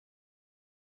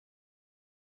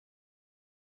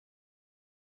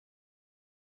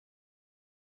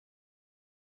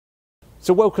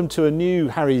So welcome to a new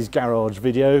Harry's Garage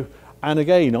video, and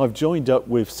again I've joined up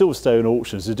with Silverstone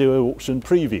Auctions to do an auction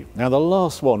preview. Now the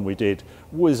last one we did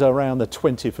was around the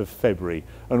 20th of February,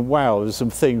 and wow, there's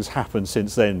some things happened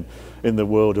since then in the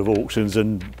world of auctions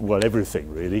and well, everything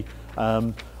really.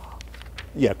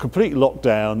 Yeah, complete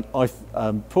lockdown.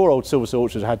 Poor old Silverstone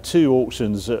Auctions had two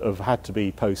auctions that have had to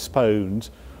be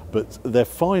postponed, but they're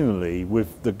finally,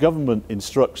 with the government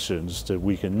instructions to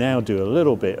we can now do a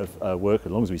little bit of work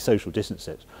as long as we social distance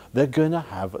it, they're going to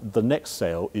have, the next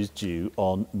sale is due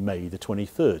on May the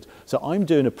 23rd. So I'm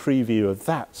doing a preview of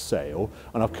that sale,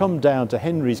 and I've come down to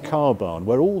Henry's car barn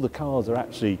where all the cars are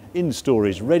actually in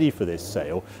storage ready for this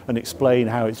sale and explain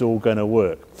how it's all going to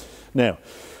work. Now,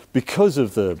 because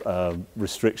of the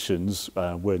restrictions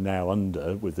we're now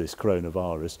under with this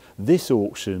coronavirus, this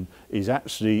auction is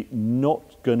actually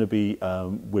not going to be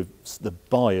with the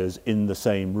buyers in the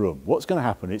same room. What's going to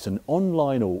happen, it's an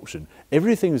online auction.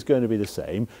 Everything's going to be the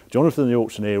same. Jonathan, the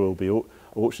auctioneer, will be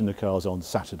auctioning the cars on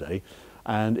Saturday,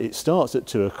 and it starts at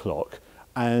 2 o'clock.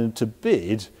 And to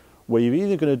bid, well, you're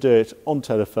either going to do it on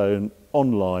telephone,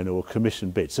 online, or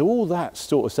commission bid. So all that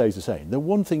sort of stays the same. The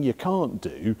one thing you can't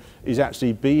do is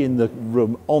actually be in the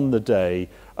room on the day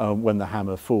when the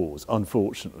hammer falls,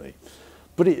 unfortunately.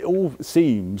 But it all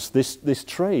seems, this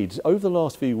trade, over the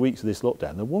last few weeks of this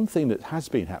lockdown, the one thing that has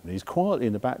been happening is quietly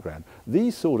in the background,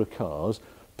 these sort of cars,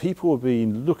 people have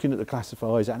been looking at the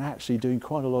classifiers and actually doing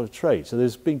quite a lot of trade. So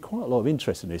there's been quite a lot of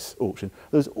interest in this auction.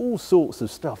 There's all sorts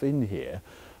of stuff in here.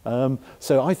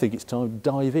 So I think it's time to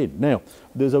dive in. Now,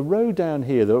 there's a row down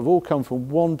here that have all come from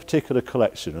one particular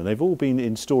collection, and they've all been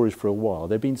in storage for a while.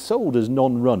 They've been sold as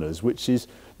non-runners, which is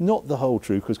not the whole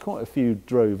truth, because quite a few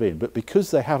drove in, but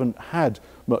because they haven't had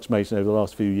much maintenance over the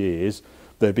last few years,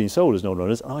 they've been sold as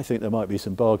non-runners. I think there might be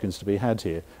some bargains to be had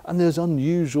here. And there's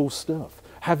unusual stuff.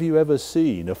 Have you ever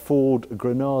seen a Ford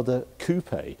Granada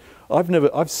Coupe?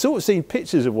 I've sort of seen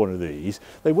pictures of one of these.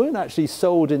 They weren't actually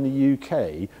sold in the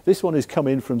UK. This one has come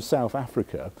in from South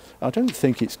Africa. I don't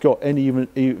think it's got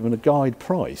even a guide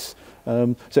price.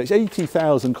 So it's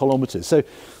 80,000 kilometres. So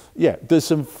yeah, there's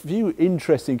some few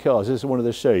interesting cars. I just wanted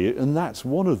to show you, and that's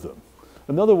one of them.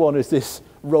 Another one is this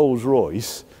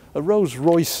Rolls-Royce, a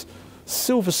Rolls-Royce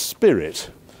Silver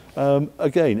Spirit.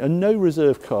 Again, a no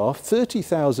reserve car,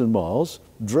 30,000 miles,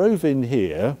 drove in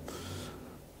here.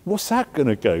 What's that going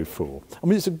to go for? I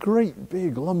mean, it's a great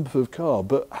big lump of car,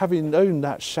 but having owned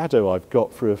that Shadow I've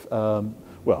got for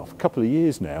well, a couple of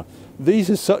years now, these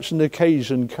are such an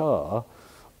occasion car.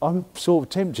 I'm sort of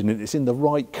tempted, and it's in the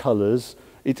right colours.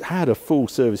 It had a full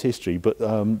service history, but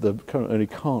the current owner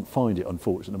can't find it,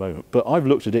 unfortunately, at the moment. But I've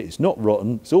looked at it, it's not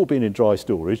rotten, it's all been in dry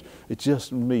storage. It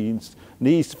just needs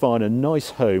to find a nice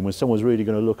home when someone's really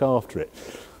going to look after it.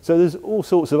 So there's all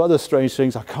sorts of other strange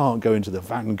things. I can't go into the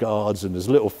Vanguards, and there's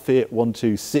a little Fiat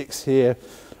 126 here.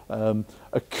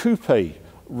 A coupe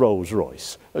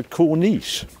Rolls-Royce, a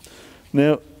Corniche.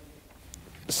 Now,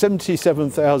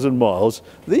 77,000 miles.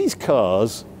 These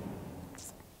cars,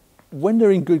 when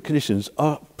they're in good conditions,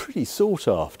 are pretty sought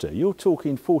after. You're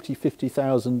talking 40,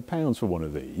 50,000 pounds for one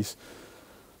of these.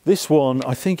 This one,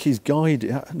 I think is guide.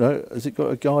 No, has it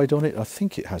got a guide on it? I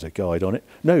think it has a guide on it.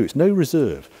 No, it's no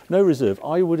reserve. No reserve.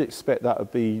 I would expect that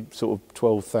would be sort of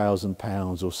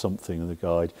 £12,000 or something in the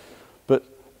guide. But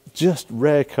just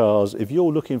rare cars. If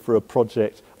you're looking for a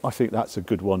project, I think that's a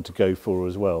good one to go for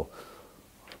as well.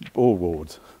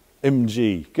 Awards.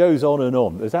 MG, goes on and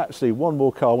on. There's actually one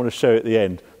more car I want to show at the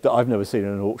end that I've never seen in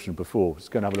an auction before. Let's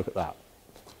go and have a look at that.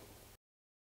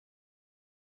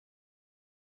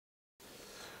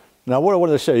 Now what I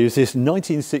wanted to show you is this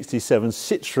 1967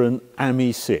 Citroën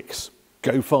AMG 6.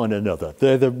 Go find another.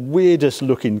 They're the weirdest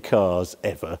looking cars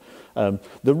ever.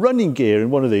 The running gear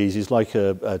in one of these is like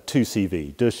a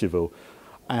 2CV, deux chevaux.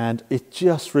 And it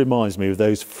just reminds me of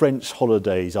those French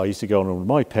holidays I used to go on with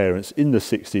my parents in the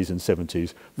 60s and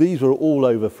 70s. These were all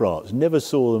over France. Never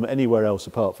saw them anywhere else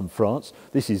apart from France.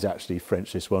 This is actually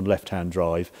French, this one, left-hand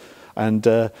drive. And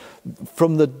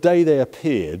from the day they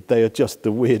appeared, they are just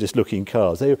the weirdest looking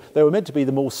cars. They were meant to be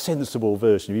the more sensible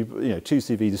version. You know,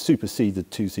 2CV to supersede the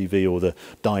 2CV or the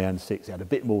Diane 6. It had a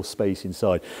bit more space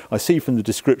inside. I see from the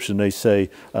description they say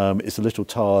it's a little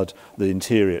tarred, the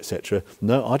interior, etc.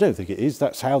 No, I don't think it is.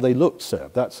 That's how they looked,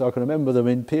 sir. I can remember them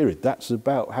in period. That's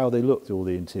about how they looked, all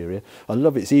the interior. I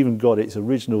love it. It's even got its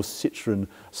original Citroën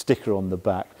sticker on the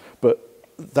back. But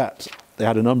they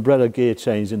had an umbrella gear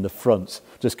change in the front,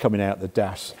 just coming out the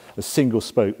dash, a single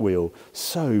spoke wheel.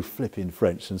 So flipping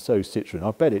French and so Citroën.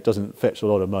 I bet it doesn't fetch a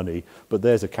lot of money, but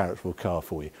there's a characterful car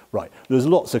for you. Right, there's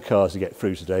lots of cars to get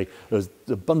through today. There's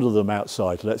a bundle of them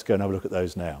outside. Let's go and have a look at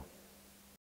those now.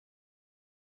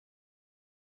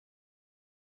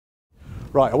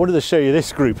 Right, I wanted to show you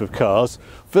this group of cars.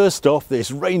 First off,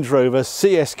 this Range Rover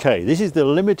CSK. This is the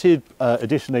limited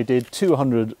edition they did,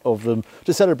 200 of them,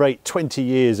 to celebrate 20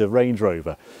 years of Range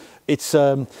Rover. It's,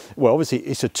 well, obviously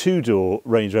it's a two-door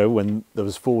Range Rover when there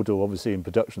was four-door obviously in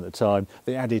production at the time.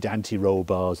 They added anti-roll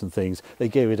bars and things. They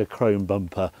gave it a chrome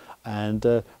bumper, and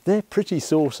they're pretty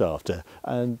sought after.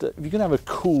 And if you're going to have a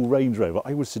cool Range Rover,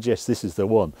 I would suggest this is the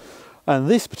one. And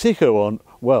this particular one,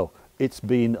 well, it's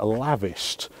been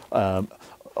lavished on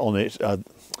it.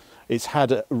 It's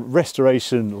had a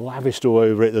restoration lavished all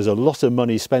over it. There's a lot of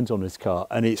money spent on this car,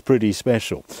 and it's pretty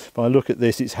special. If I look at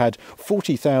this, it's had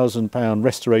 £40,000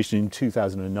 restoration in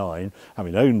 2009.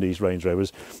 Having owned these Range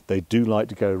Rovers, they do like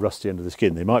to go rusty under the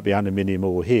skin. They might be aluminium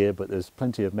all here, but there's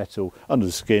plenty of metal under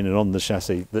the skin and on the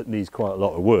chassis that needs quite a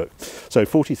lot of work. So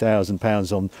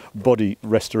 £40,000 on body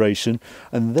restoration.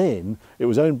 And then it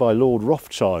was owned by Lord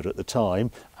Rothschild at the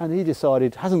time, and he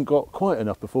decided hasn't got quite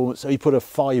enough performance, so he put a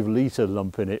 5-litre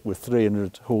lump in it with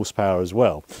 300 horsepower as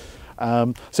well.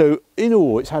 So in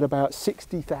all, it's had about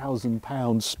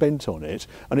 £60,000 spent on it,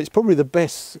 and it's probably the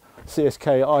best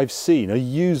CSK I've seen, a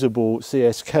usable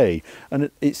CSK, and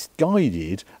it's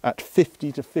guided at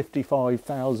 £50,000 to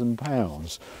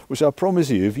 £55,000, which I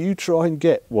promise you, if you try and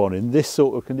get one in this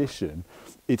sort of condition,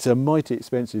 it's a mighty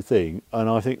expensive thing, and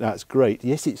I think that's great.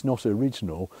 Yes, it's not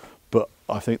original, but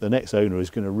I think the next owner is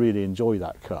going to really enjoy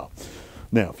that car.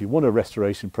 Now, if you want a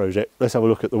restoration project, let's have a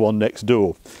look at the one next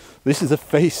door. This is a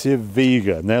Facelift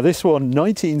Vega. Now, this one,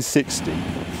 1960,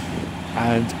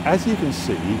 and as you can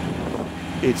see,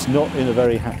 it's not in a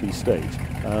very happy state.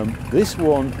 This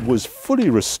one was fully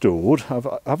restored. Have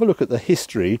a look at the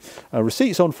history.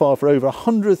 Receipts on file for over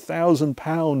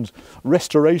 £100,000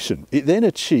 restoration. It then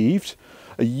achieved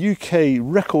a UK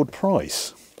record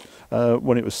price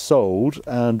when it was sold,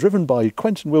 and driven by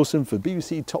Quentin Wilson for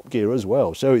BBC Top Gear as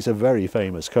well. So it's a very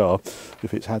famous car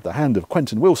if it's had the hand of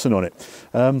Quentin Wilson on it.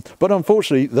 But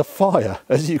unfortunately, the fire,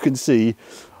 as you can see,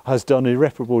 has done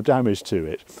irreparable damage to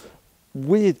it.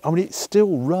 Weird, I mean, it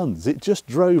still runs. It just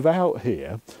drove out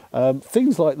here.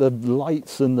 Things like the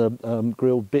lights and the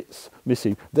grille bits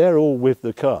missing, they're all with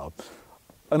the car.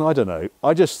 And I don't know,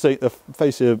 I just think the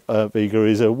Facelift Vega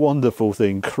is a wonderful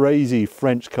thing, crazy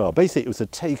French car. Basically, it was a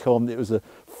take on, it was a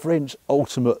French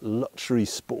ultimate luxury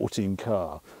sporting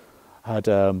car. Had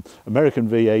American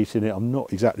V8 in it. I'm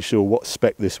not exactly sure what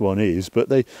spec this one is, but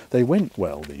they went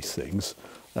well, these things.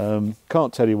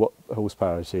 Can't tell you what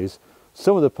horsepower it is.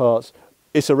 Some of the parts,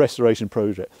 it's a restoration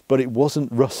project, but it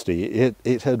wasn't rusty.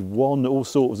 It had won all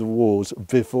sorts of wars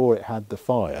before it had the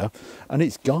fire, and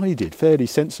it's guided fairly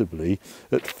sensibly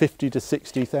at £50,000 to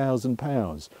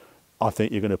 £60,000. I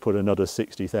think you're going to put another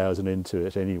 60,000 into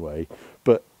it anyway.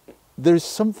 But there's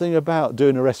something about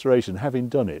doing a restoration, having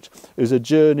done it. It was a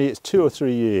journey, it's 2 or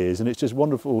 3 years, and it's just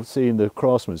wonderful seeing the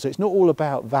craftsmen. So it's not all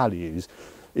about values,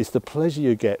 it's the pleasure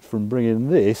you get from bringing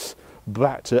this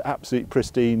back to absolute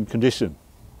pristine condition.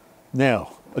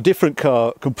 Now, a different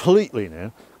car completely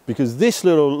now, because this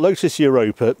little Lotus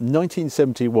Europa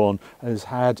 1971 has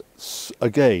had,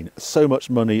 again, so much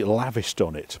money lavished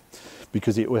on it,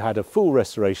 because it had a full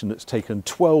restoration that's taken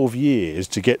 12 years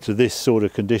to get to this sort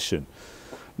of condition.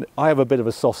 I have a bit of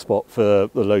a soft spot for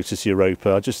the Lotus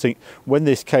Europa. I just think when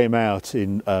this came out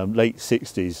in late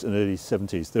 60s and early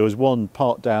 70s, there was one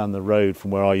parked down the road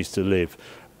from where I used to live,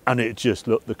 and it just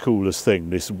looked the coolest thing,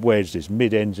 this wedge, this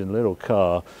mid-engine little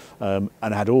car, and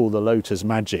had all the Lotus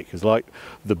magic. It was like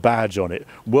the badge on it.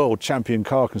 World champion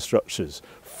car constructors,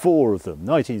 4 of them,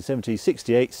 1970,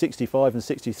 68, 65 and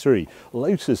 63.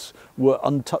 Lotus were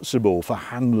untouchable for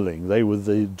handling. They were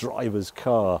the driver's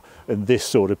car in this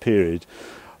sort of period.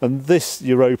 And this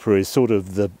Europa is sort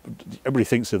of everybody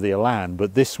thinks of the Elan,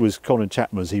 but this was Colin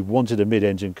Chapman's. He wanted a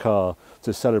mid-engine car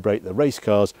to celebrate the race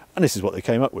cars, and this is what they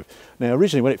came up with. Now,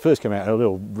 originally when it first came out, it had a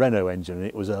little Renault engine, and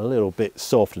it was a little bit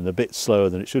soft and a bit slower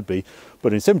than it should be.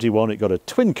 But in 71, it got a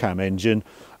twin-cam engine,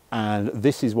 and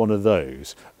this is one of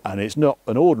those. And it's not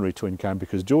an ordinary twin cam,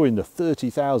 because during the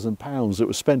 £30,000 that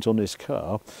was spent on this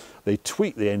car, they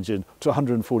tweaked the engine to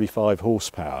 145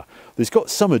 horsepower. There's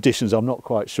got some additions I'm not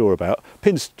quite sure about.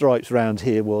 Pinstripes around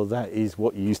here, well, that is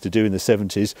what you used to do in the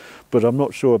 70s, but I'm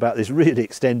not sure about this really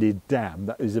extended dam.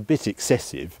 That is a bit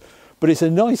excessive. But it's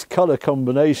a nice colour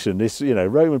combination. This, you know,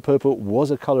 Roman purple was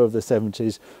a colour of the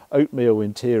 70s, oatmeal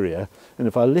interior. And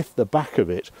if I lift the back of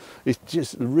it, it's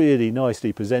just really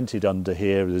nicely presented under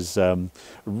here. There's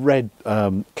red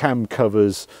cam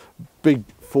covers, big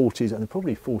 40s, and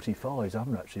probably 45s. I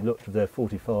haven't actually looked at their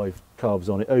 45 carbs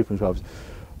on it, open carbs.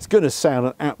 It's going to sound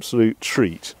an absolute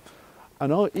treat.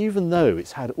 And even though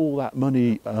it's had all that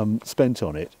money spent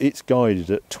on it, it's guided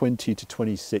at £20,000 to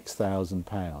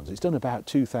 £26,000. It's done about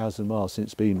 2,000 miles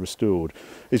since being restored.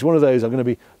 It's one of those I'm going to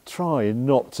be trying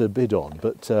not to bid on,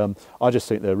 but I just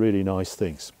think they're really nice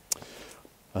things.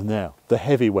 And now, the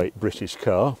heavyweight British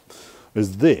car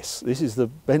is this. This is the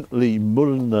Bentley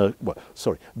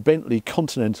Bentley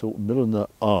Continental Milliner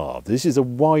R. This is a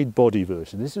wide body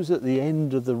version. This was at the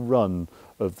end of the run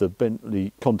of the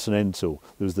Bentley Continental.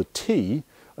 There was the T,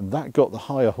 and that got the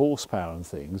higher horsepower and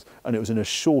things, and it was in a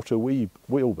shorter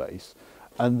wheelbase.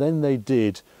 And then they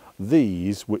did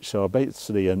these, which are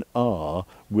basically an R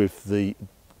with the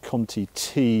Conti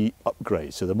T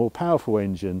upgrade, so the more powerful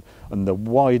engine and the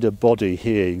wider body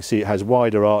here. You can see it has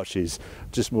wider arches,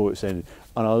 just more extended.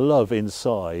 And I love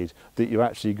inside that you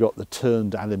actually got the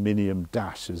turned aluminium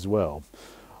dash as well.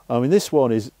 I mean, this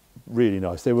one is really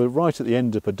nice. They were right at the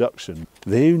end of production.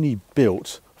 They only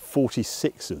built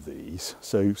 46 of these,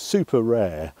 so super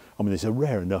rare. I mean, it's a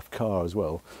rare enough car as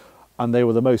well. And they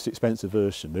were the most expensive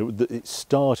version. It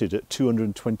started at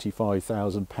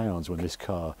 £225,000 when this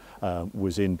car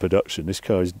was in production. This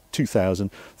car is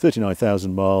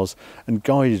 39,000 miles and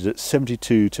guided at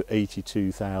 72 to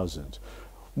 82,000.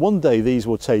 One day these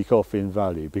will take off in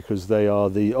value because they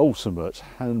are the ultimate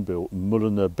hand-built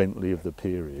Mulliner Bentley of the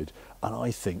period, and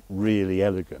I think really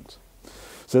elegant.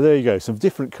 So there you go, some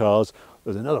different cars.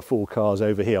 There's another 4 cars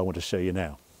over here I want to show you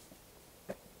now.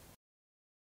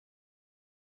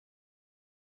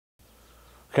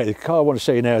 Okay, the car I want to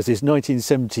show you now is this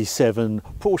 1977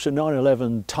 Porsche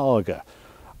 911 Targa.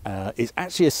 It's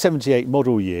actually a 78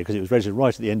 model year because it was registered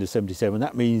right at the end of 77.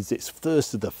 That means it's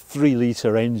first of the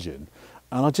 3-litre engine.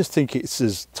 And I just think it's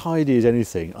as tidy as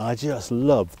anything. I just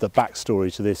love the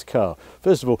backstory to this car.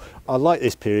 First of all, I like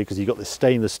this period because you've got the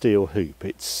stainless steel hoop.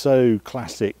 It's so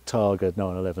classic Targa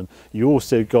 911. You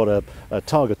also got a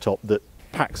Targa top that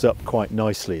packs up quite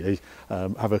nicely. They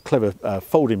have a clever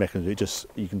folding mechanism.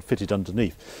 You can fit it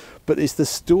underneath. But it's the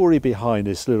story behind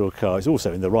this little car. It's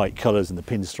also in the right colours and the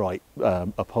pinstripe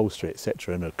upholstery,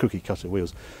 etc., and a cookie cutter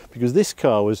wheels. Because this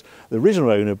car was, the original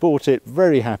owner bought it,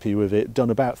 very happy with it, done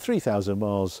about 3,000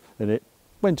 miles in it,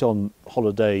 went on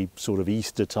holiday sort of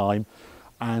Easter time,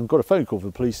 and got a phone call from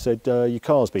the police, said, your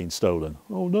car's been stolen.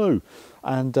 Oh no.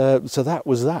 And so that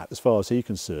was that as far as he's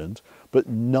concerned. But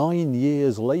 9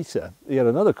 years later, he had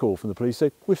another call from the police,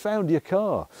 said, we found your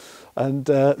car. And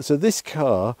so this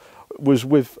car was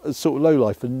with a sort of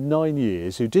lowlife for 9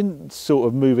 years, who didn't sort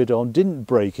of move it on, didn't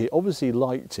break it, obviously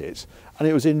liked it, and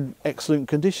it was in excellent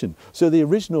condition. So the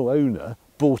original owner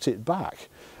bought it back,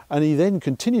 and he then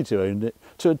continued to own it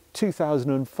to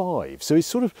 2005. So it's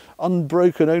sort of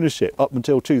unbroken ownership up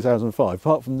until 2005,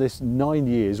 apart from this 9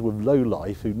 years with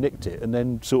lowlife who nicked it and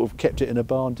then sort of kept it in a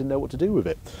barn, didn't know what to do with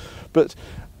it. But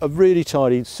a really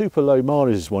tidy, super low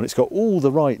mileage one. It's got all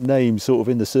the right names sort of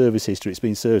in the service history. It's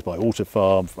been serviced by Auto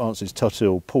Farm, Francis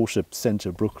Tuthill, Porsche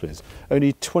Centre, Brooklyn.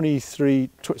 Only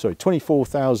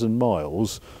 24,000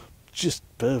 miles, just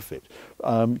perfect.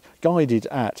 Guided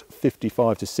at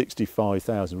 55 to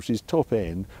 65,000, which is top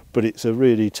end, but it's a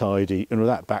really tidy, and with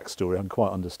that backstory, I can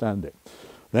quite understand it.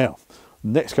 Now,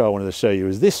 next car I wanted to show you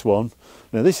is this one.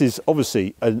 Now this is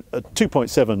obviously a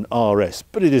 2.7 RS,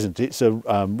 but it isn't. It's a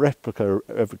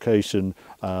replication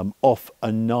off a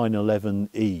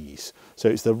 911Es. So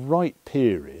it's the right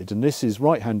period, and this is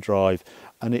right-hand drive,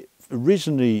 and it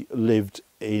originally lived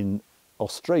in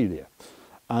Australia.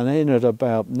 And then at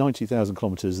about 90,000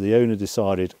 kilometres, the owner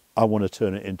decided, I want to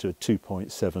turn it into a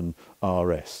 2.7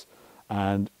 RS.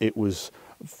 And it was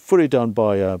fully done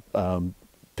by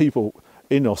people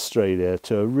in Australia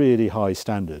to a really high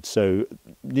standard. So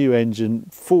new engine,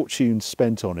 fortune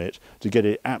spent on it to get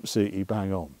it absolutely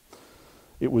bang on.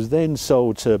 It was then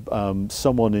sold to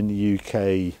someone in the UK,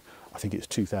 I think it's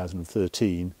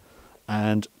 2013,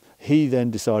 and he then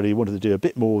decided he wanted to do a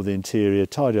bit more with the interior,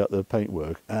 tidy up the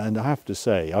paintwork, and I have to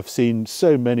say, I've seen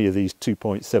so many of these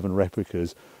 2.7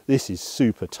 replicas. This is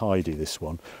super tidy, this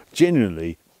one.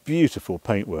 Genuinely beautiful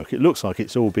paintwork. It looks like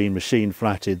it's all been machine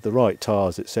flatted, the right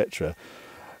tires, etc.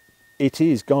 It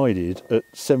is guided at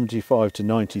 75 to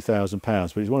 90,000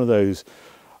 pounds, but it's one of those,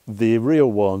 the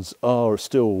real ones are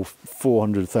still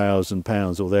 400,000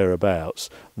 pounds or thereabouts.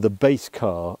 The base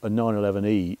car, a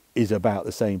 911E, is about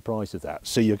the same price as that.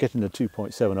 So you're getting a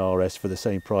 2.7 RS for the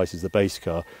same price as the base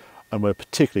car, and we're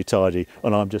particularly tidy,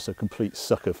 and I'm just a complete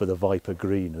sucker for the Viper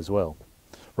green as well.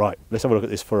 Right, let's have a look at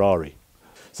this Ferrari.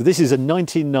 So this is a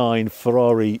 99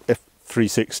 Ferrari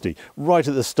F360, right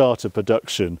at the start of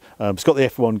production. It's got the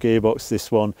F1 gearbox, this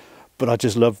one, but I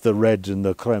just love the red and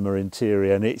the crema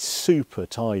interior, and it's super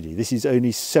tidy. This is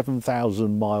only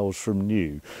 7,000 miles from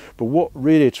new, but what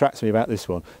really attracts me about this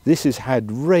one, this has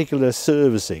had regular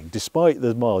servicing despite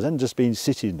the miles, and just been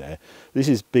sitting there. This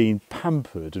has been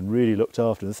pampered and really looked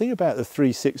after. And the thing about the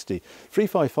 360,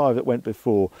 355 that went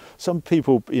before, some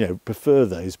people, you know, prefer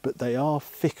those, but they are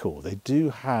fickle. They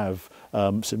do have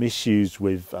some issues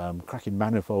with cracking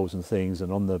manifolds and things,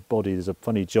 and on the body there's a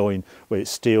funny joint where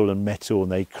it's steel and metal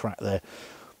and they crack there.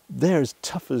 They're as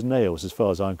tough as nails as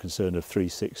far as I'm concerned of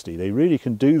 360. They really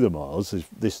can do the miles.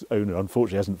 This owner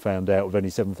unfortunately hasn't found out with only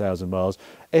 7,000 miles.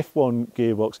 F1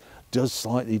 gearbox does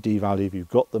slightly devalue. If you've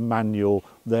got the manual,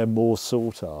 they're more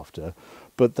sought after,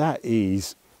 but that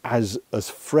is as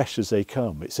fresh as they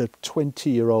come. It's a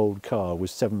 20-year-old car with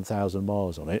 7,000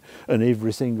 miles on it and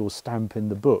every single stamp in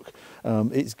the book.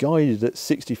 It's guided at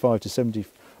 65 to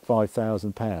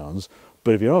 75,000 pounds,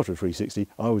 but if you're after a 360,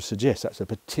 I would suggest that's a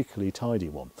particularly tidy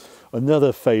one.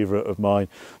 Another favourite of mine,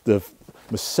 the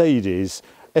Mercedes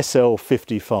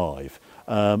SL55.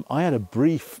 I had a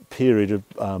brief period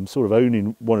of sort of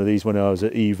owning one of these when I was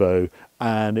at Evo,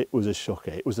 and it was a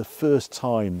shocker. It was the first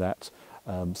time that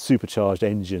supercharged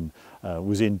engine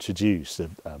was introduced, a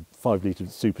 5 litre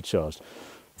supercharged,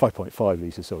 5.5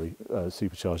 litre, sorry,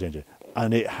 supercharged engine.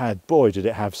 And it had, boy, did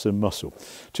it have some muscle.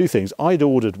 Two things, I'd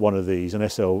ordered one of these, an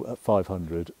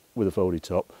SL500 with a folded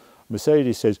top.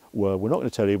 Mercedes says, well, we're not going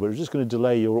to tell you, but we're just going to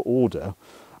delay your order,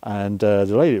 and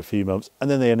delayed it a few months, and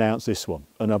then they announced this one.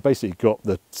 And I basically got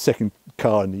the second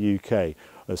car in the UK.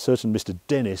 A certain Mr.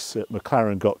 Dennis at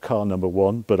McLaren got car number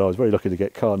 1, but I was very lucky to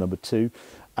get car number 2.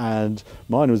 And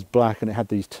mine was black and it had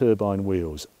these turbine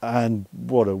wheels, and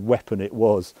what a weapon it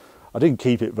was. I didn't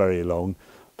keep it very long,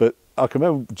 but I can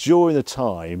remember during the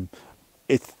time,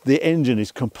 the engine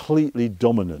is completely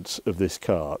dominant of this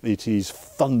car. It is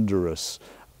thunderous.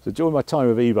 So during my time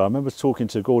with Evo, I remember talking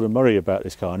to Gordon Murray about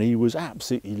this car, and he was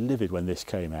absolutely livid when this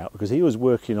came out because he was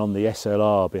working on the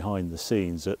SLR behind the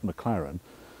scenes at McLaren,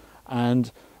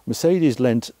 and Mercedes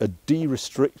lent a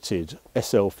de-restricted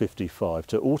SL55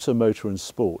 to Automotor and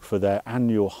Sport for their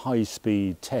annual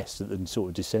high-speed test in sort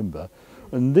of December,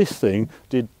 and this thing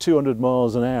did 200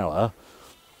 miles an hour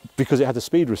because it had the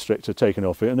speed restrictor taken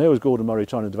off it, and there was Gordon Murray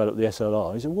trying to develop the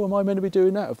SLR. He said, well, am I meant to be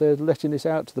doing that if they're letting this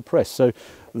out to the press? So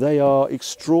they are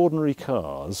extraordinary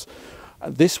cars.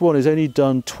 This one has only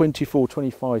done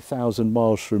 25,000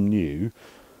 miles from new,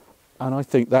 and I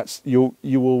think that's, you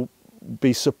will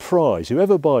be surprised.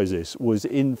 Whoever buys this was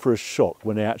in for a shock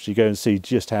when they actually go and see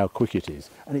just how quick it is.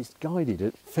 And it's guided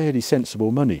at fairly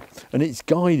sensible money, and it's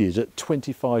guided at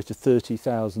 25 to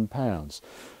 30,000 pounds.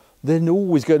 They're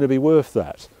always going to be worth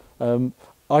that.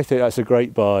 I think that's a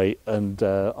great buy, and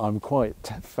I'm quite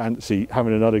fancy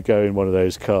having another go in one of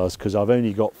those cars because I've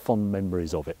only got fond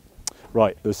memories of it.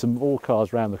 Right, there's some more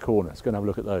cars around the corner. Let's go and have a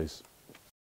look at those.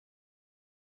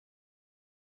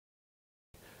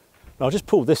 I'll just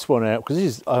pull this one out because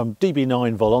this is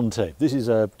DB9 Volante. This is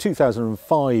a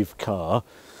 2005 car,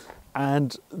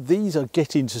 and these are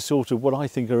getting to sort of what I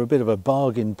think are a bit of a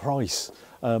bargain price.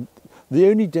 The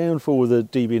only downfall with the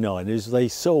DB9 is they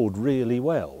sold really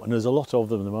well, and there's a lot of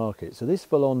them in the market. So this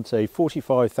Volante,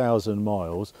 45,000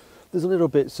 miles, there's a little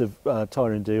bits of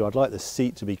tyre and do. I'd like the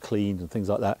seat to be cleaned and things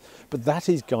like that, but that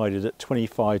is guided at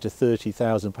 25 to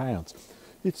 30,000 pounds.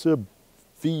 It's a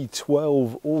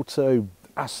V12 auto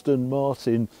Aston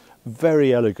Martin,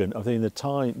 very elegant. I think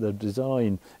the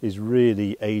design is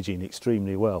really aging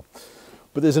extremely well.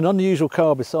 But there's an unusual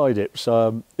car beside it, which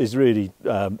is really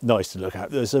nice to look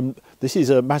at. This is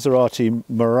a Maserati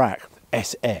Merak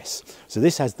SS. So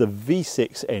this has the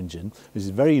V6 engine. This is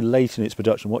very late in its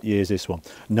production. What year is this one?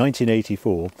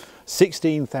 1984.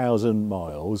 16,000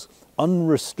 miles,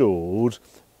 unrestored,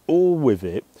 all with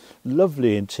it.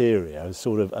 Lovely interior,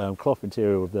 sort of cloth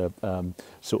interior with the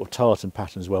sort of tartan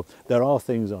pattern as well. There are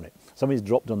things on it. Somebody's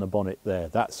dropped on the bonnet there,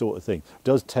 that sort of thing. It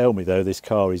does tell me though this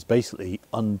car is basically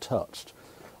untouched.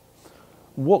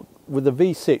 What with the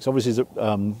V6, obviously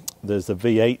there's the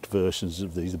V8 versions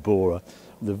of these, the Bora.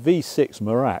 The V6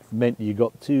 Merak meant you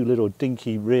got two little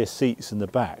dinky rear seats in the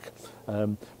back.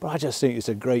 But I just think it's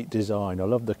a great design. I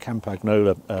love the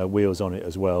Campagnola wheels on it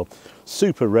as well.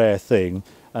 Super rare thing.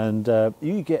 And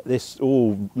you get this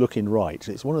all looking right.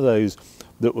 It's one of those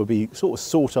that will be sort of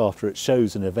sought after at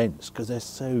shows and events because they're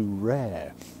so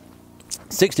rare.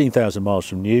 16,000 miles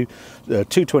from new,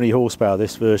 220 horsepower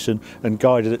this version, and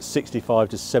guided at 65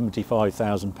 to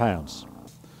 75,000 pounds.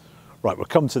 Right, we'll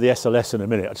come to the SLS in a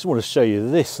minute. I just want to show you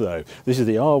this though. This is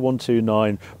the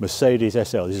R129 Mercedes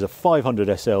SL. This is a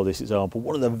 500 SL, this example,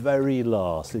 one of the very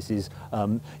last. This is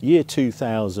year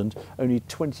 2000, only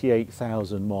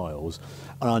 28,000 miles.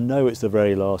 And I know it's the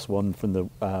very last one from the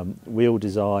wheel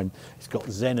design. It's got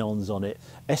xenons on it.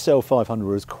 SL500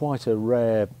 was quite a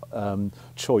rare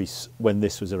choice when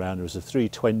this was around. There was a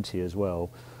 320 as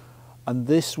well. And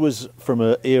this was from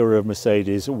an era of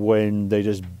Mercedes when they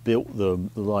just built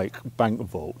them like bank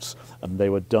vaults, and they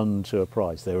were done to a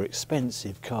price. They were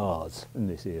expensive cars in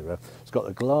this era. It's got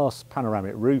a glass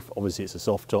panoramic roof. Obviously it's a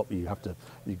soft top, you've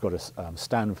got to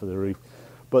stand for the roof.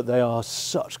 But they are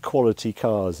such quality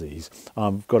cars, these.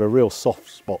 I've got a real soft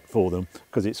spot for them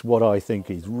because it's what I think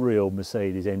is real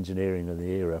Mercedes engineering in the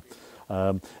era.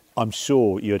 I'm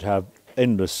sure you'd have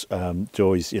endless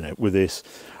joys, you know, with this.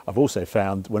 I've also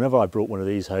found whenever I brought one of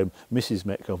these home, Mrs.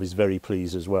 Metcalf is very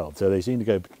pleased as well. So they seem to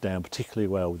go down particularly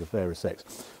well with the fairer sex.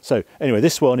 So anyway,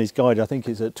 this one is guided, I think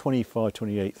it's at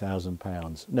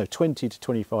 £28,000, no, £20,000 to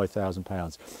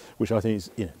 £25,000, which I think is,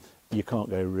 you know, you can't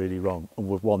go really wrong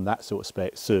with one that sort of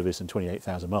spec, service and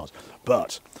 28,000 miles.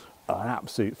 But an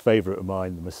absolute favourite of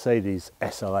mine, the Mercedes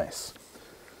SLS.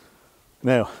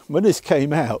 Now, when this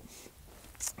came out,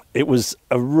 it was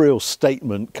a real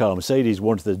statement car. Mercedes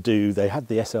wanted to do, they had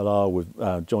the SLR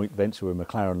with joint venture with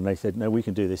McLaren, and they said, no, we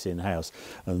can do this in-house.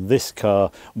 And this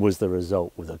car was the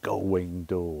result with the gull-wing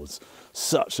doors.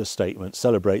 Such a statement.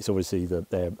 Celebrates obviously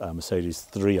their Mercedes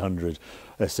 300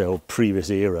 SL previous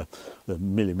era, the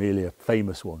Mille Miglia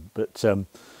famous one. But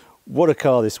what a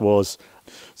car this was.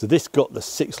 So this got the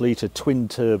 6-litre twin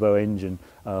turbo engine,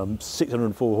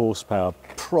 604 horsepower,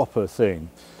 proper thing.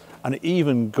 And it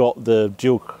even got the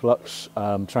dual clutch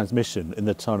transmission in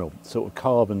the tunnel, sort of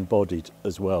carbon bodied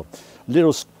as well.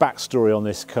 Little backstory on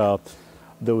this car.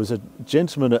 There was a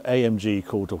gentleman at AMG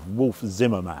called Wolf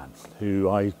Zimmermann, who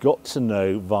I got to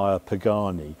know via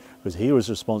Pagani, because he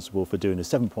was responsible for doing the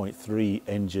 7.3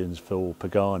 engines for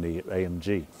Pagani at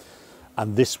AMG.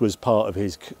 And this was part of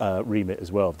his remit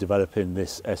as well, of developing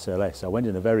this SLS. I went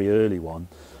in a very early one,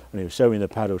 and he was showing the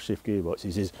paddle shift gearbox.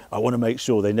 He says, I want to make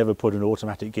sure they never put an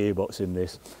automatic gearbox in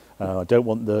this. I don't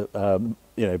want the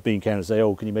bean counter to say,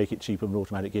 oh, can you make it cheaper than an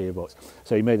automatic gearbox?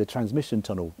 So he made the transmission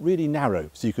tunnel really narrow,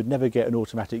 so you could never get an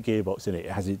automatic gearbox in it.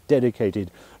 It has a dedicated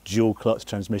dual clutch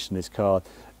transmission, this car,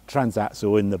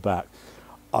 transaxle in the back.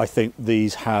 I think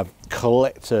these have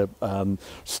collector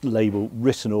label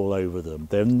written all over them.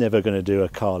 They're never going to do a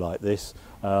car like this.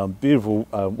 Beautiful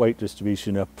weight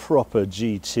distribution, a proper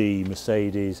GT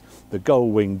Mercedes, the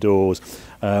gull-wing doors.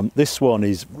 This one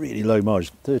is really low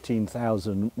mileage,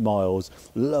 13,000 miles,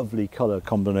 lovely colour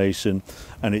combination,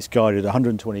 and it's guided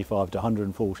 125 to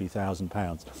 140,000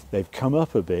 pounds. They've come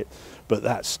up a bit, but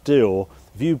that's still,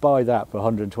 if you buy that for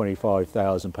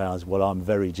 125,000 pounds, well, I'm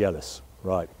very jealous,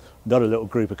 right? Not a little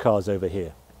group of cars over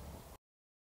here.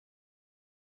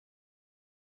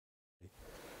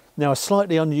 Now, a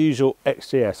slightly unusual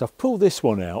XJS. I've pulled this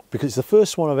one out because it's the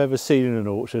first one I've ever seen in an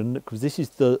auction, because this is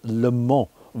the Le Mans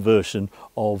version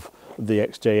of the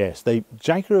XJS.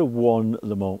 Jaguar won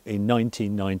Le Mans in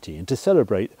 1990, and to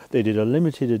celebrate, they did a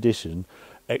limited edition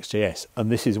XJS,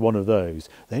 and this is one of those.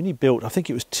 They only built, I think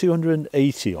it was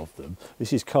 280 of them.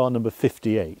 This is car number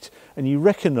 58, and you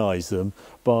recognise them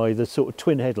by the sort of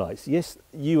twin headlights. Yes,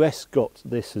 US got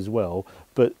this as well,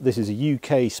 but this is a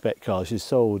UK spec car. This is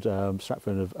sold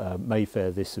Stratford of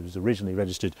Mayfair. This was originally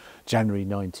registered January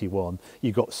 91.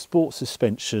 You've got sport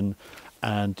suspension,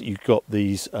 and you've got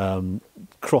these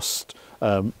crossed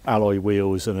alloy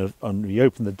wheels, and you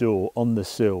open the door, on the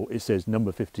sill it says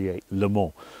number 58 Le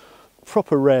Mans.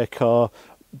 Proper rare car,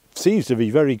 seems to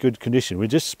be very good condition. We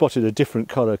just spotted a different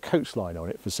colour coach line on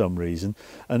it for some reason,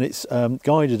 and it's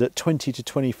guided at 20 to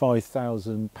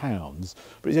 25,000 pounds,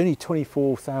 but it's only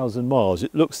 24,000 miles.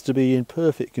 It looks to be in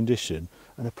perfect condition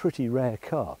and a pretty rare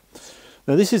car.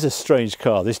 Now, this is a strange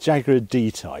car, this Jaguar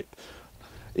D-Type.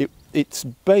 Its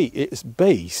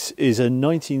base is a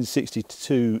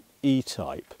 1962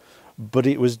 E-Type, but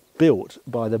it was built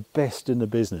by the best in the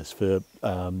business for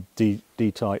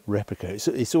D-Type replica.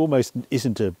 It's almost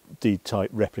isn't a D-Type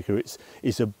replica,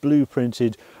 it's a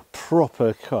blueprinted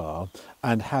proper car,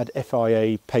 and had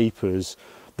FIA papers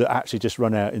that actually just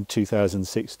run out in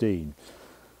 2016.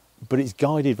 But it's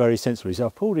guided very sensibly, so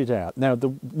I've pulled it out. Now, the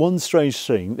one strange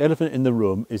thing, the elephant in the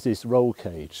room, is this roll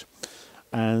cage.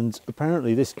 And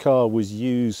apparently this car was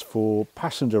used for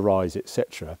passenger rides,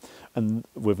 etc., and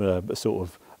with a sort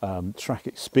of track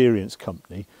experience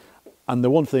company, And the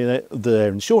one thing that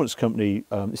their insurance company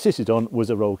insisted on was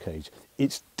a roll cage.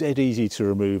 It's dead easy to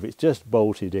remove. It's just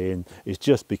bolted in. It's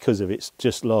just because of its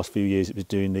just last few years it was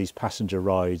doing these passenger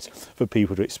rides for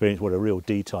people to experience what a real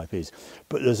D-type is.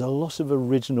 But there's a lot of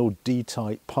original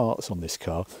D-type parts on this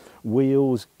car.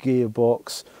 Wheels,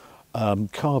 gearbox,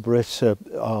 carburetor.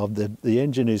 The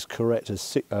engine is correct as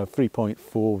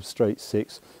 3.4 straight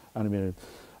 6. And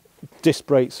disc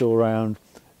brakes all around.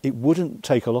 It wouldn't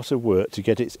take a lot of work to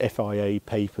get its FIA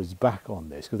papers back on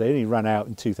this because they only ran out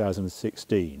in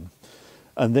 2016.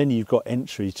 And then you've got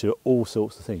entry to all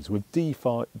sorts of things. With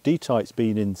D-types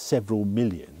being in several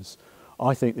millions,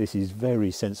 I think this is very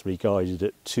sensibly guided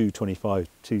at 225,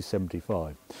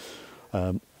 275.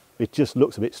 It just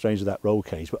looks a bit strange with that roll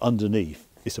cage, but underneath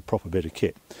it's a proper bit of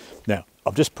kit. Now,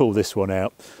 I've just pulled this one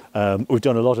out. We've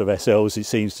done a lot of SLs, it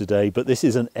seems, today, but this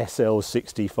is an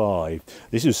SL65.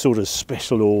 This is sort of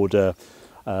special order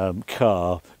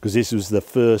car because this was the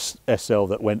first SL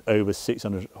that went over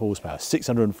 600 horsepower,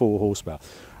 604 horsepower.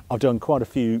 I've done quite a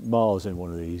few miles in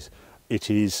one of these. It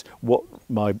is what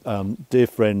my dear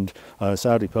friend,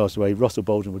 sadly passed away, Russell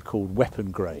Bolden, would call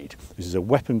weapon grade. This is a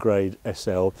weapon grade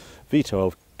SL,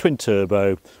 V12, twin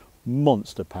turbo,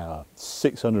 monster power,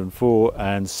 604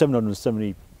 and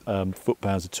 770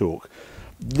 foot-pounds of torque.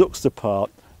 Looks the part,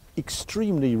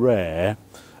 extremely rare,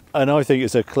 and I think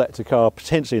it's a collector car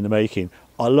potentially in the making.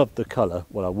 I love the colour,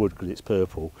 well I would because it's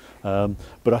purple,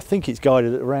 but I think it's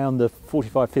guided at around the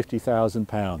 45–50,000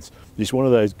 pounds. It's one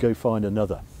of those, go find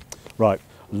another. Right,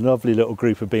 lovely little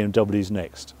group of BMWs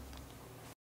next.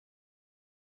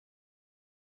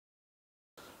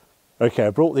 Okay, I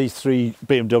brought these three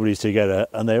BMWs together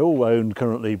and they're all owned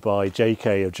currently by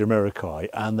JK of Jamiroquai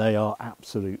and they are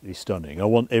absolutely stunning. I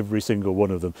want every single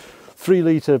one of them.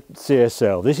 3-litre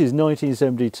CSL, this is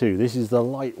 1972, this is the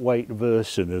lightweight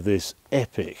version of this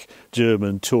epic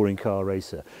German touring car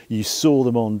racer. You saw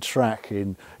them on track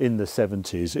in the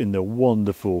 70s in the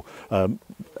wonderful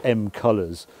M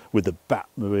colours with the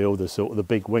Batmobile, the sort of the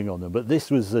big wing on them, but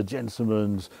this was the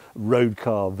gentleman's road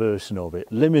car version of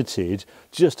it, limited,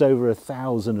 just over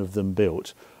 1,000 of them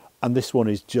built, and this one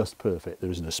is just perfect.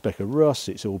 There isn't a speck of rust,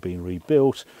 it's all been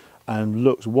rebuilt and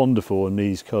looks wonderful in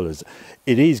these colours.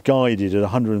 It is guided at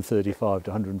 135 to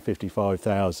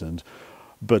 155,000,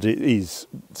 but it is,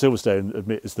 Silverstone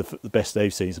admit, it's the best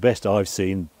they've seen. It's the best I've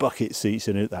seen. Bucket seats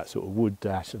in it, that sort of wood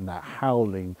dash and that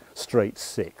howling straight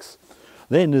 6.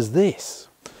 Then there's this.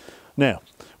 Now,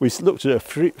 we looked at a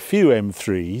few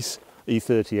M3s,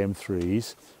 E30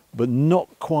 M3s, but not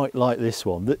quite like this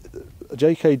one.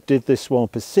 JK did this one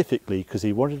specifically because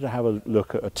he wanted to have a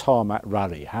look at a tarmac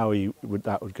rally, how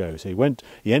that would go. So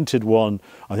he entered one,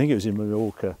 I think it was in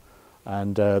Mallorca,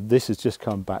 and this has just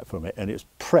come back from it, and it's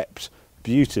prepped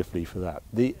beautifully for that.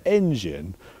 The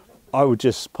engine, I would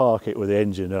just park it with the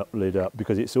engine lid up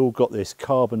because it's all got this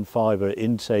carbon fibre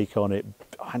intake on it,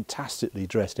 fantastically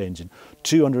dressed engine,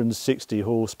 260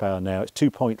 horsepower now, it's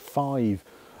 2.5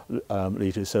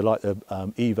 litres, so like the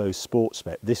Evo Sport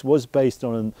spec. This was based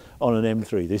on an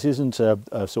M3. This isn't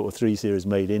a sort of 3 Series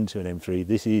made into an M3.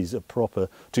 This is a proper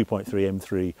 2.3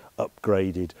 M3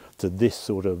 upgraded to this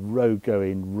sort of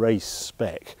road-going race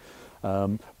spec,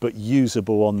 but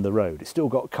usable on the road. It's still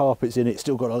got carpets in it, it's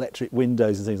still got electric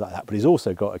windows and things like that, but it's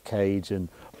also got a cage and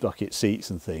bucket seats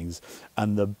and things,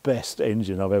 and the best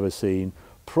engine I've ever seen.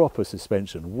 Proper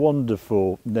suspension,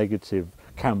 wonderful negative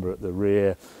camber at the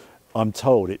rear. I'm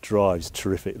told it drives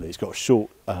terrifically. It's got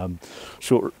a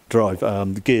short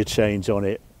drive gear change on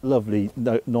it, lovely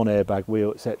non-airbag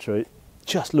wheel, etc. It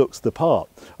just looks the part,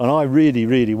 and I really,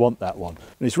 really want that one.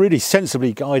 And it's really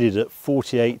sensibly guided at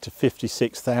 48 to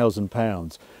 56,000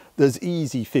 pounds. There's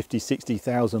easy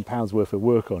 50–60,000 pounds worth of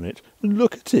work on it.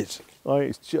 Look at it,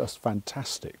 it's just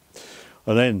fantastic.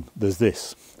 And then there's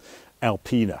this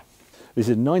Alpina. This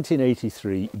is a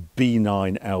 1983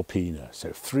 B9 Alpina, so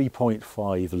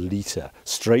 3.5 litre,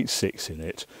 straight 6 in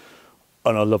it,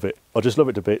 and I love it. I just love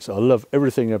it to bits. I love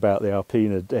everything about the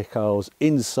Alpina decals.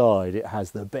 Inside it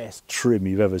has the best trim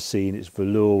you've ever seen. It's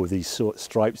velour with these sort of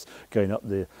stripes going up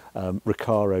the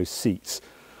Recaro seats.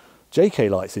 JK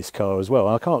likes this car as well.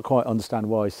 I can't quite understand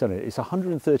why he's selling it. It's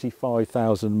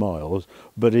 135,000 miles,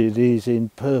 but it is in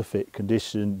perfect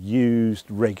condition, used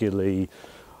regularly,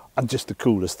 and just the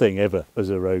coolest thing ever as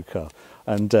a road car,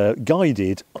 and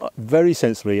guided very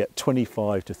sensibly at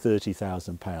 25 to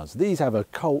 30,000 pounds. These have a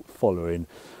cult following.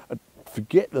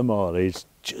 Forget the mileage,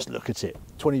 just look at it.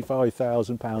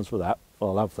 25,000 pounds for that.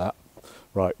 I'll have that.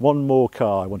 Right, one more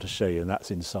car I want to show you, and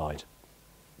that's inside.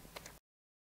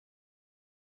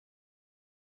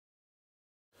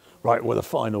 Right, well, the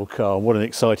final car, what an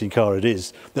exciting car it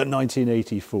is. The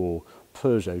 1984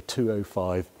 Peugeot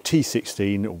 205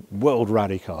 T16 World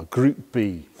Rally car, Group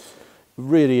B.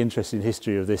 Really interesting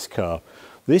history of this car.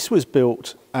 This was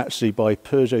built actually by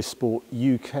Peugeot Sport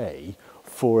UK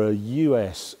for a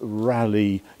US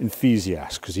rally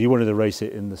enthusiast because he wanted to race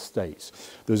it in the States.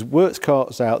 There's works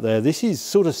cars out there. This is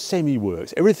sort of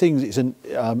semi-works. Everything, it's an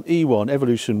E1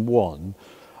 Evolution 1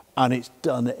 and it's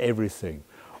done everything.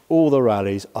 All the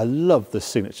rallies, I love the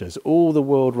signatures. All the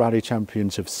World Rally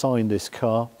Champions have signed this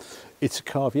car. It's a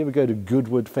car, if you ever go to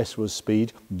Goodwood Festival of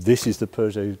Speed, this is the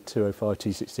Peugeot 205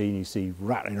 T16 you see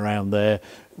rattling around there,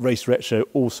 Race Retro,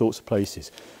 all sorts of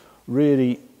places.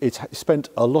 Really, it's spent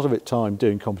a lot of its time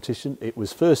doing competition. It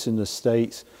was first in the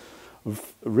States.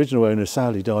 Original owner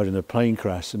sadly died in a plane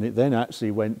crash, and it then actually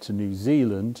went to New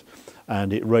Zealand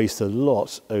and it raced a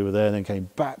lot over there and then came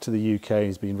back to the UK and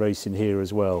has been racing here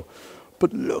as well.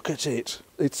 But look at it.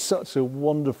 It's such a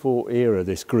wonderful era,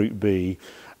 this Group B.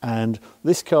 And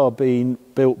this car being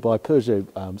built by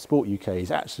Peugeot Sport UK is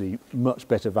actually much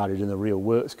better value than the real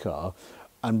works car.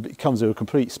 And it comes with a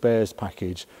complete spares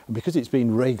package. And because it's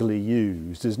been regularly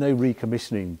used, there's no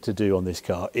recommissioning to do on this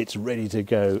car. It's ready to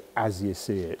go as you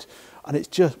see it. And it's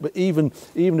just, but even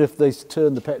if they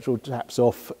turn the petrol taps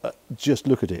off, just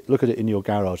look at it. Look at it in your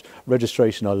garage.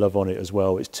 Registration I love on it as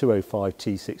well. It's 205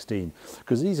 T16.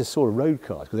 Because these are sort of road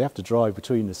cars, because they have to drive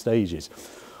between the stages.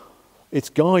 It's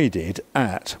guided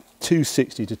at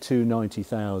 £260,000 to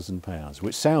 £290,000,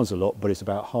 which sounds a lot, but it's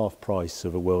about half price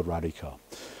of a World Rally car.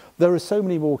 There are so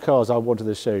many more cars I wanted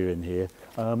to show you in here.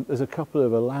 There's a couple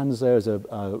of Elans there. There's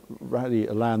a Rally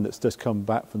Elan that's just come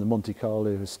back from the Monte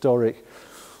Carlo Historic.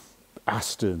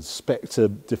 Aston, Spectre,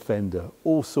 Defender,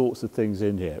 all sorts of things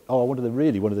in here. Oh,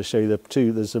 really wanted to show you the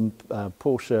two. There's some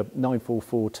Porsche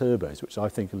 944 turbos, which I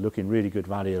think are looking really good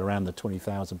value around the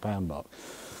 £20,000 mark.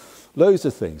 Loads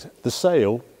of things. The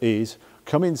sale is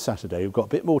coming Saturday. We've got a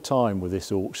bit more time with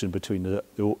this auction between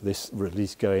this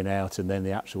release going out and then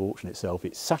the actual auction itself.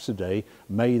 It's Saturday,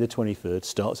 May the 23rd,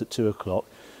 starts at 2 o'clock.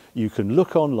 You can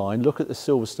look online, look at the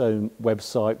Silverstone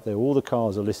website. There, all the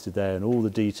cars are listed there and all the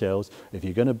details. If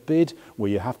you're going to bid, well,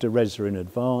 you have to register in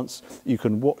advance. You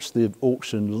can watch the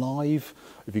auction live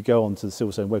if you go onto the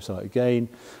Silverstone website again,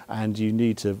 and you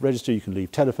need to register. You can leave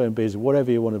telephone bids,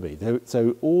 whatever you want to be.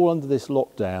 So all under this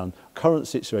lockdown, current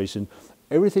situation,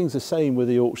 everything's the same with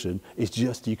the auction. It's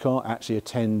just you can't actually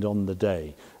attend on the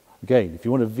day. Again, if you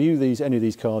want to view any of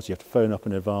these cars, you have to phone up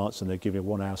in advance and they give you a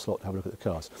 1 hour slot to have a look at the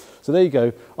cars. So there you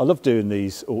go. I love doing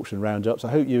these auction roundups.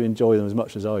 I hope you enjoy them as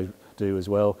much as I do as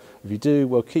well. If you do,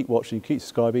 well, keep watching, keep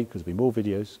subscribing, because there'll be more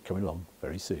videos coming along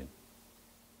very soon.